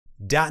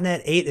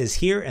.NET 8 is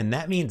here, and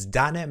that means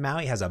 .NET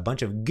MAUI has a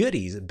bunch of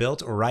goodies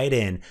built right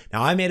in.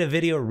 Now, I made a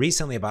video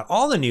recently about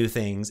all the new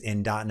things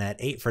in .NET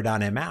 8 for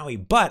 .NET MAUI,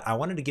 but I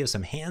wanted to give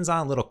some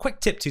hands-on little quick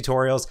tip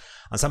tutorials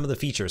on some of the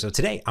features. So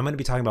today, I'm going to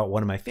be talking about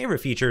one of my favorite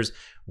features,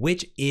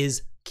 which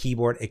is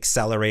keyboard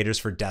accelerators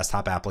for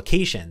desktop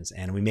applications.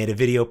 And we made a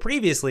video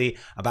previously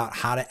about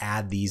how to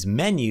add these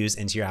menus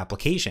into your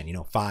application, you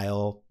know,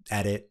 file,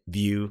 edit,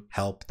 view,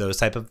 help, those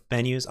type of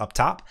menus up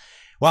top.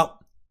 Well,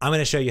 I'm going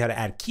to show you how to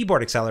add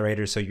keyboard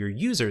accelerators so your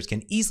users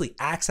can easily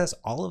access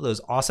all of those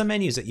awesome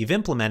menus that you've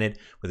implemented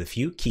with a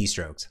few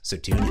keystrokes. So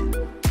tune in.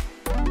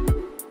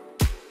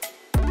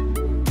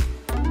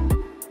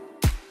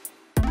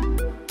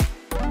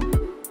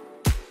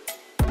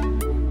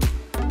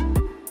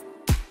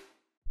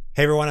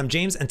 Hey everyone, I'm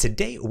James, and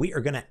today we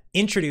are going to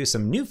introduce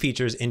some new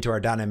features into our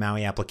 .NET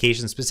MAUI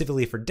application,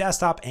 specifically for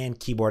desktop and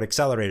keyboard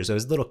accelerators,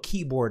 those little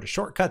keyboard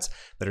shortcuts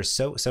that are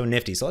so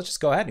nifty. So let's just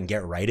go ahead and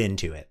get right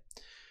into it.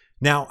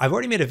 Now, I've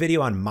already made a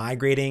video on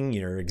migrating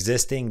your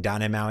existing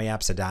 .NET MAUI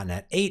apps to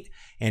 .NET 8,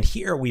 and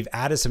here we've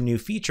added some new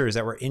features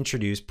that were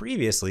introduced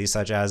previously,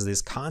 such as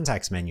this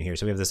context menu here.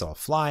 So we have this little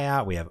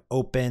flyout, we have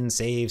open,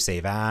 save,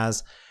 save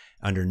as.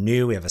 Under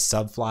new, we have a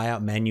sub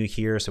flyout menu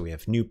here. So we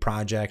have new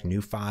project,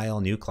 new file,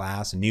 new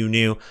class,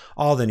 new,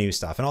 all the new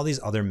stuff, and all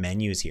these other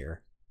menus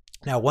here.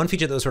 Now, one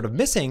feature that was sort of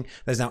missing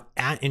that is now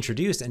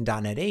introduced in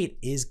 .NET 8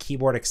 is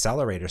keyboard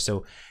accelerator.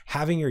 So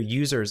having your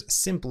users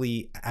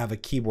simply have a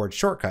keyboard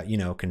shortcut, you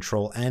know,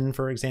 Control N,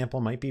 for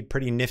example, might be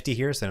pretty nifty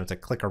here. So they don't have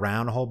to click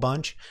around a whole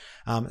bunch.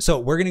 So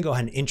we're going to go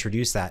ahead and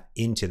introduce that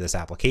into this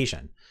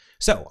application.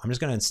 So I'm just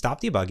going to stop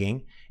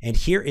debugging, and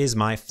here is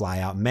my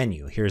flyout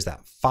menu. Here's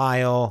that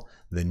file,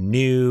 the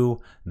new,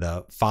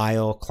 the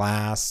file,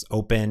 class,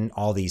 open,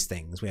 all these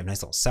things. We have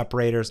nice little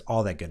separators,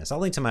 all that goodness. I'll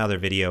link to my other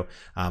video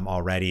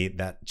already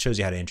that shows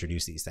you how to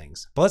introduce these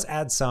things. But let's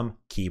add some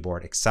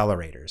keyboard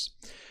accelerators.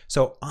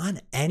 So on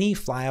any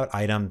flyout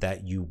item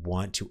that you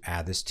want to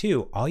add this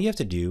to, all you have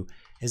to do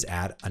is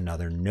add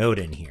another node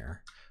in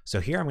here. So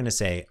here I'm going to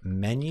say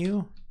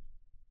menu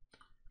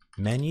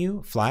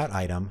flyout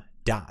item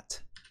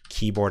dot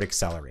keyboard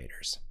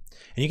accelerators.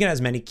 And you can add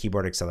as many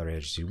keyboard accelerators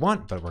as you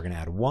want, but we're going to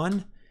add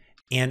one.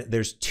 And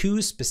there's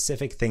two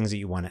specific things that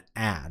you want to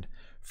add.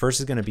 First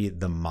is going to be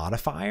the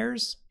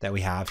modifiers that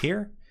we have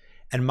here.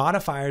 And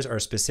modifiers are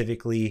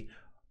specifically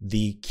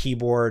the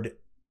keyboard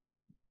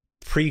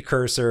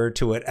precursor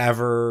to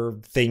whatever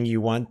thing you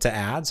want to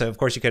add. So of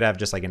course you could have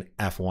just like an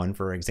F1,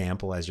 for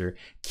example, as your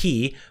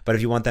key. But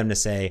if you want them to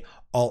say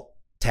Alt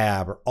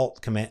Tab or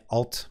Alt Command,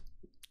 Alt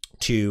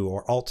 2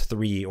 or Alt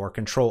 3 or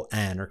Control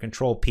N or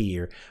Control P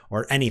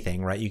or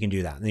anything, right? You can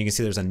do that. And you can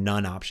see there's a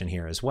none option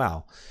here as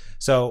well.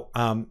 So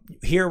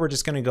here we're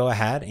just going to go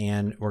ahead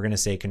and we're going to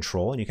say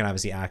Control, and you can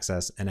obviously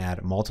access and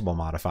add multiple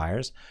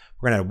modifiers.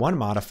 We're going to add one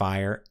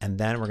modifier, and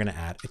then we're going to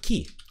add a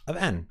key of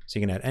N. So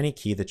you can add any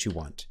key that you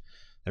want.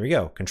 There we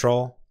go,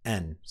 Control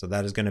N. So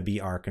that is going to be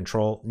our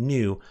Control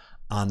New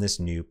on this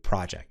new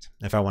project.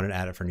 If I wanted to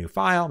add it for new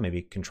file,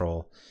 maybe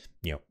Control,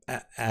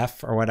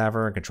 F or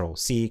whatever, Control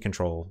C,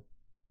 Control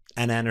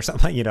NN or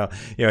something,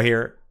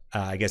 here,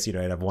 I guess, I'd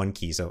have one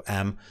key. So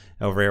M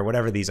over here,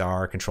 whatever these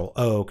are, Control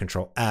O,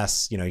 Control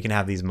S, you can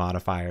have these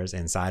modifiers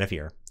inside of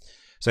here.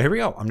 So here we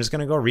go. I'm just going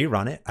to go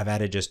rerun it. I've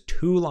added just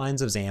 2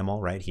 lines of XAML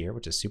right here,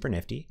 which is super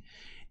nifty.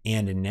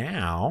 And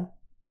now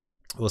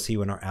we'll see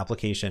when our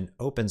application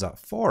opens up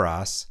for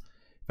us.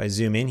 If I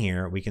zoom in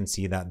here, we can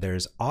see that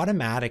there's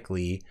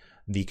automatically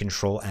the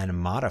Control N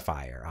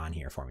modifier on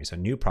here for me. So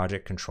new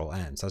project Control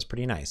N. So that's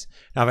pretty nice.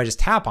 Now, if I just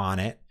tap on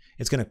it,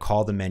 it's going to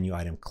call the menu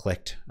item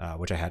clicked,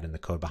 which I had in the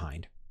code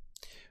behind.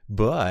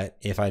 But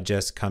if I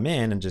just come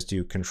in and just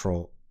do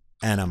Control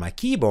N on my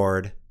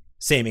keyboard,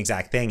 same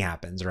exact thing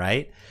happens,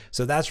 right?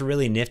 So that's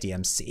really nifty.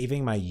 I'm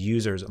saving my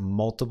users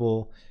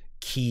multiple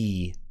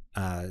key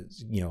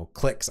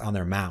clicks on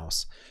their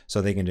mouse,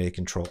 so they can do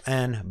Control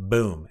N,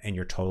 boom, and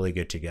you're totally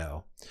good to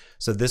go.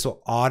 So this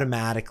will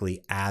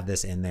automatically add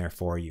this in there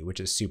for you, which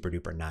is super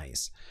duper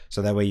nice.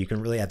 So that way you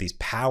can really add these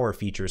power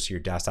features to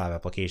your desktop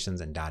applications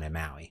in .NET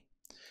MAUI.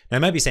 Now I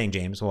might be saying,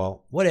 James,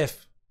 well, what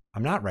if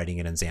I'm not writing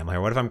it in XAML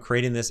here? What if I'm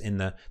creating this in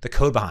the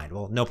code behind?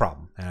 Well, no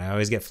problem. And I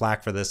always get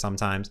flack for this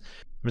sometimes.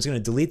 I'm just going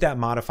to delete that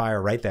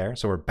modifier right there.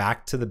 So we're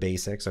back to the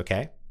basics,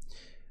 okay?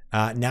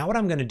 Now what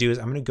I'm going to do is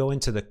I'm going to go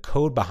into the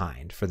code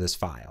behind for this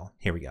file.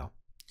 Here we go.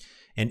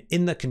 And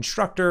in the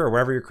constructor or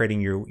wherever you're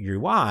creating your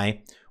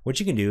UI, what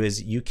you can do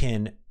is you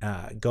can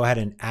go ahead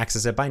and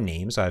access it by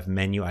name. So I have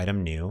menu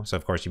item new. So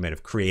of course you might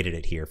have created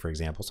it here, for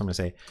example. So I'm going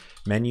to say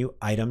menu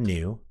item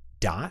new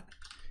dot,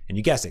 and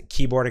you guessed it,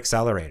 keyboard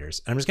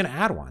accelerators. And I'm just going to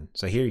add one.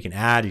 So here you can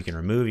add, you can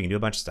remove, you can do a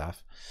bunch of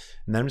stuff.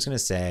 And then I'm just going to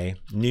say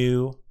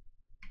new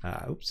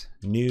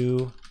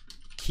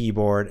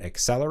keyboard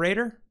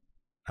accelerator,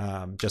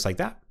 just like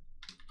that.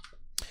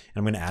 And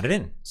I'm going to add it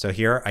in. So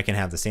here I can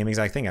have the same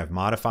exact thing. I have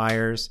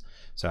modifiers.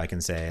 So I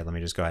can say, let me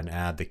just go ahead and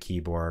add the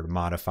keyboard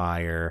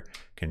modifier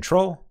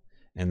Control.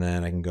 And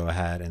then I can go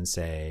ahead and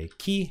say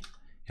key.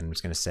 And I'm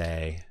just going to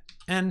say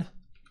N,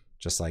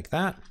 just like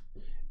that.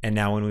 And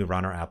now when we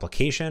run our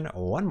application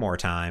one more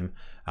time,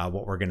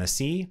 what we're going to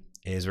see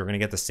is we're going to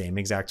get the same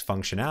exact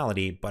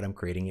functionality, but I'm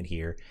creating it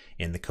here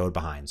in the code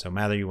behind. So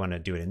whether you want to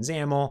do it in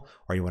XAML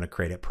or you want to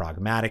create it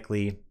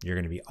pragmatically, you're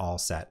going to be all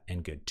set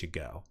and good to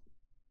go.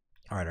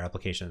 All right, our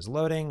application is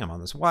loading. I'm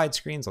on this wide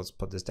screen, so let's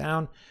put this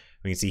down.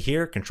 We can see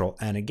here, Control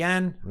N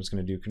again. I'm just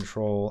going to do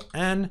Control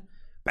N,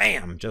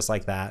 bam, just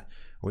like that.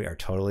 We are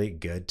totally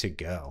good to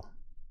go.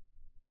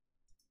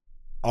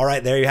 All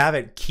right, there you have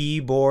it.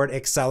 Keyboard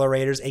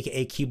accelerators,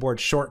 aka keyboard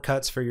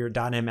shortcuts for your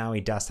 .NET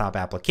MAUI desktop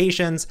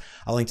applications.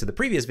 I'll link to the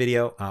previous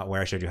video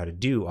where I showed you how to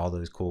do all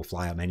those cool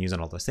flyout menus and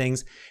all those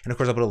things. And of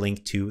course, I'll put a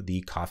link to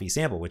the coffee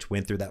sample, which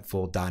went through that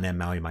full .NET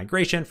MAUI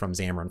migration from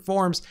Xamarin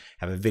Forms.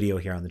 I have a video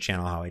here on the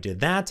channel how I did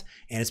that.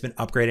 And it's been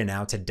upgraded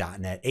now to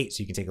 .NET 8.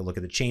 So you can take a look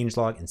at the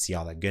changelog and see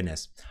all that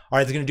goodness. All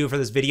right, that's going to do it for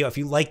this video. If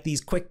you like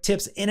these quick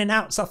tips in and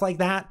out, stuff like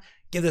that,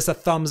 give this a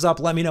thumbs up.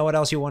 Let me know what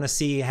else you want to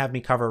see. Have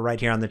me cover right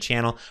here on the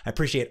channel. I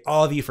appreciate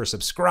all of you for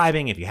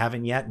subscribing. If you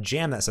haven't yet,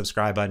 jam that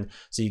subscribe button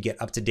so you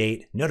get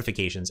up-to-date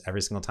notifications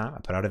every single time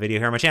I put out a video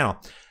here on my channel.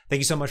 Thank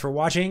you so much for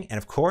watching. And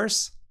of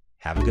course,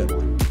 have a good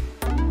one.